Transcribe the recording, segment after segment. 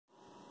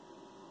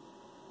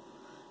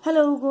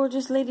Hello,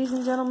 gorgeous ladies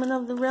and gentlemen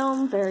of the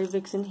realm.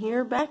 FaeryVixen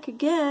here, back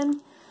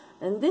again.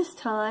 And this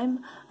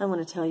time, I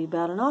want to tell you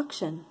about an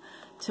auction.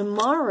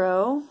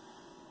 Tomorrow,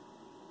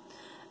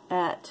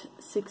 at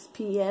 6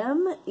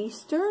 p.m.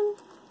 Eastern,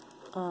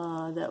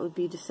 that would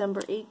be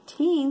December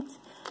 18th,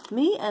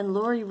 me and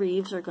Lori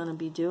Reeves are going to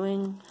be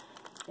doing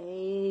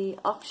a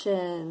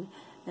auction.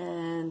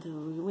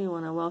 And we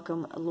want to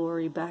welcome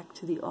Lori back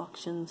to the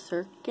auction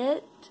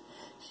circuit.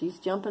 She's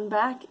jumping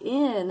back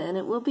in, and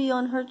it will be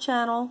on her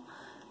channel.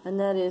 And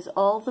that is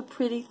All the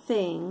Pretty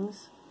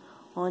Things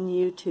on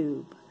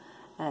YouTube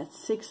at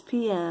 6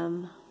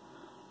 p.m.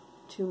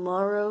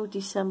 tomorrow,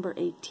 December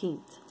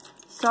 18th.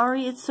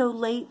 Sorry it's so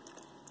late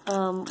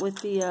with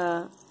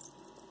the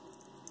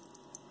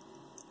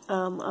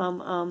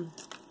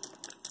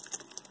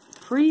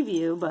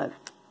preview, but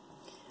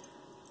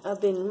I've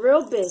been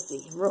real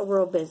busy,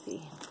 real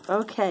busy.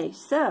 Okay,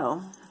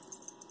 so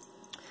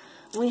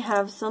we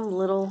have some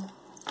little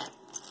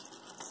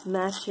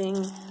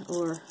matching,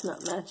 or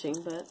not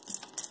matching, but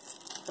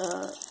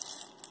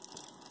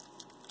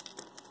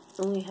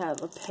we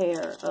have a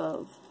pair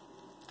of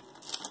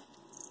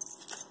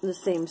the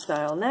same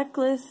style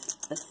necklace,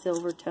 a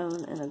silver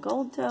tone and a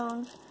gold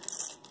tone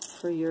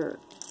for your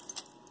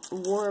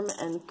warm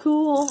and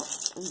cool,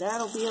 and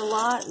that'll be a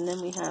lot. And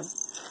then we have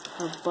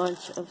a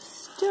bunch of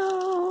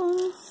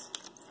stones,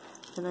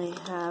 and I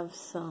have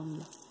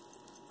some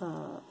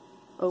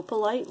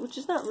opalite, which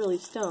is not really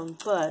stone,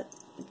 but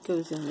it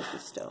goes in with the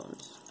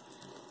stones.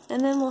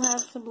 And then we'll have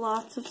some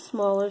lots of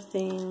smaller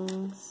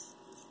things.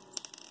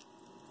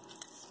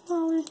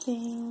 Smaller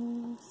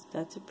things.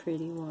 That's a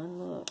pretty one,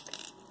 look.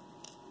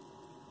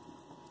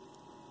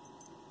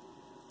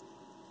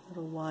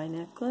 Little Y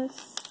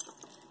necklace.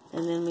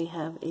 And then we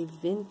have a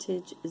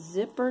vintage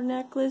zipper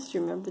necklace.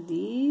 Remember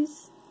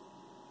these?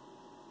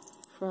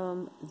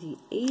 From the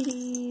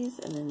 80s.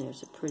 And then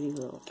there's a pretty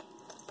little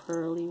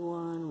pearly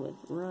one with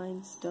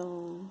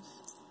rhinestones.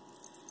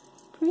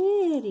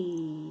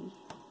 Pretty.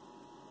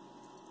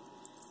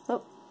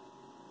 Oh,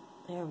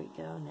 there we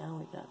go. Now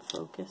we got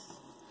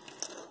focus.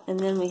 And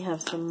then we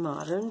have some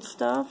modern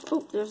stuff.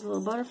 Oh, there's a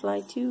little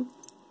butterfly too.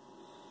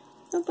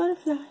 No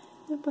butterfly.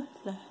 No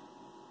butterfly.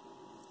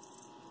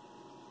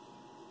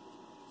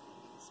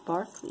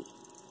 Sparkly.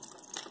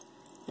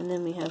 And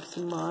then we have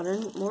some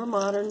more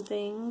modern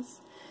things.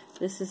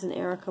 This is an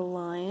Erica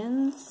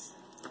Lyons.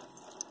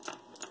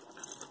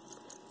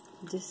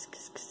 Discs.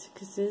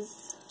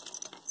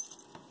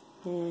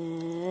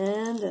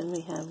 And then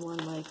we have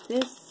one like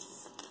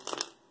this,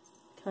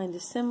 kind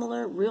of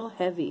similar, real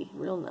heavy,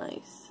 real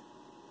nice.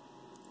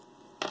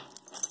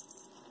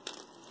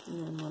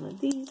 And then one of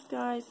these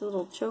guys, a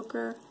little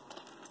choker,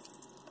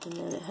 and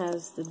then it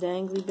has the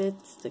dangly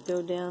bits that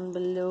go down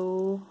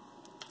below.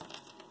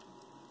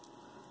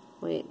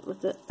 Wait,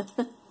 what the?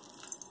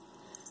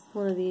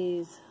 One of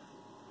these.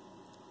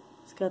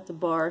 It's got the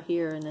bar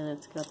here, and then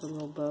it's got the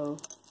little bow.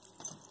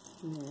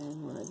 And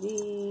then one of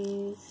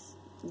these.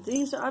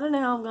 These, I don't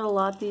know how I'm going to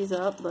lot these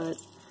up, but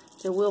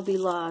there will be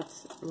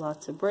lots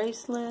of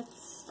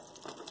bracelets,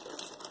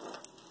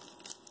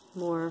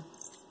 more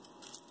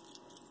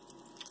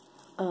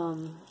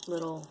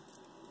little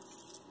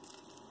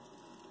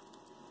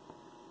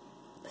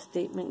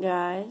statement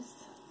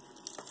guys.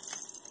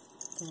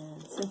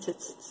 And since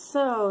it's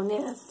so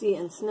nasty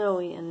and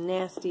snowy and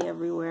nasty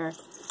everywhere,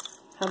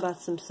 how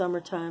about some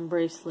summertime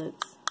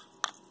bracelets?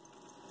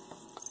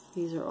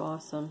 These are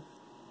awesome.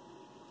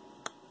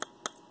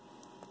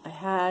 I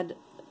had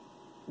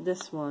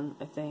this one,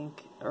 I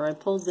think, or I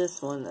pulled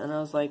this one, and I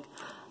was like,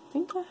 I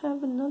think I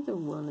have another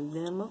one of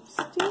them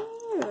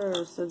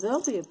upstairs. So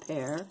there'll be a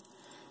pair.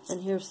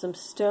 And here's some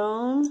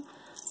stone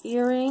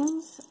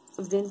earrings,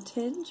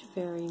 vintage,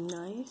 very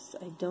nice.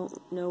 I don't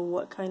know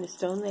what kind of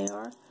stone they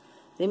are.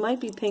 They might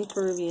be pink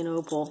Peruvian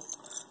opal.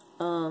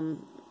 The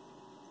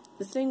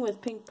thing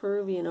with pink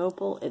Peruvian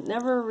opal, it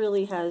never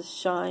really has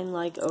shine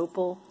like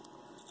opal.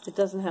 It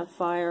doesn't have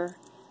fire.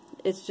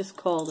 It's just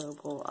called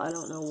opal. I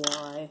don't know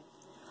why.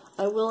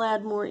 I will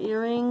add more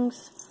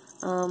earrings.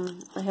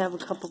 I have a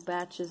couple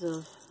batches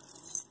of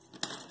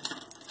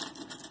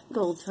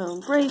gold tone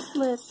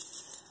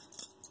bracelets.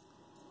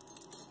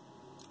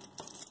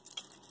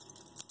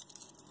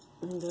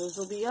 And those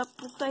will be up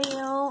for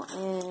sale.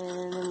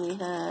 And then we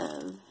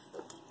have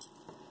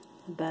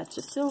a batch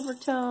of silver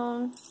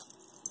tone.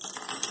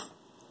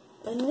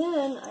 And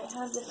then I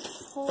have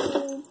this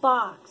whole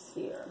box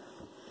here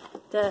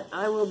that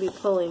I will be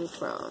pulling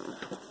from.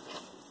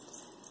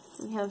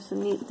 We have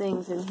some neat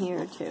things in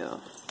here too.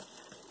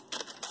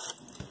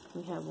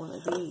 We have one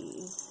of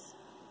these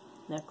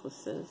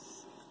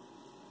necklaces.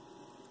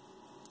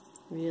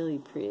 Really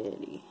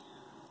pretty.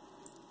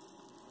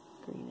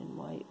 Green and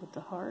white with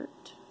the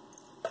heart.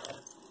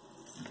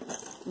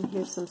 And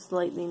here's some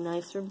slightly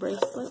nicer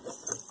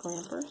bracelets,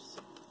 clampers.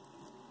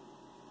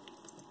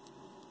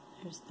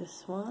 There's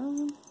this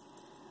one.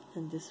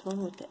 And this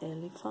one with the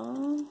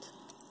elephant.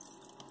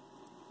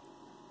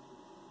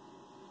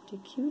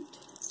 Cute.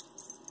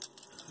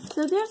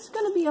 So there's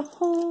going to be a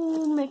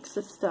whole mix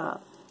of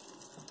stuff.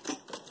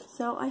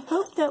 So I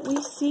hope that we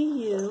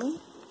see you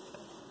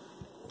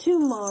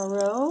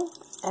tomorrow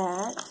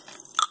at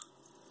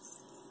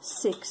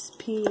 6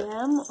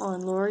 p.m. on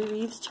Lori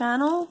Reeves'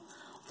 channel,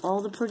 All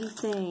the Pretty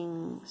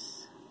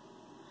Things.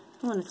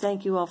 I want to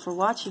thank you all for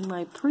watching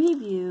my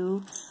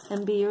preview,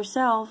 and be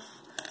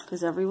yourself,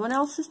 because everyone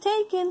else is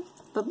taken.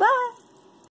 Bye-bye.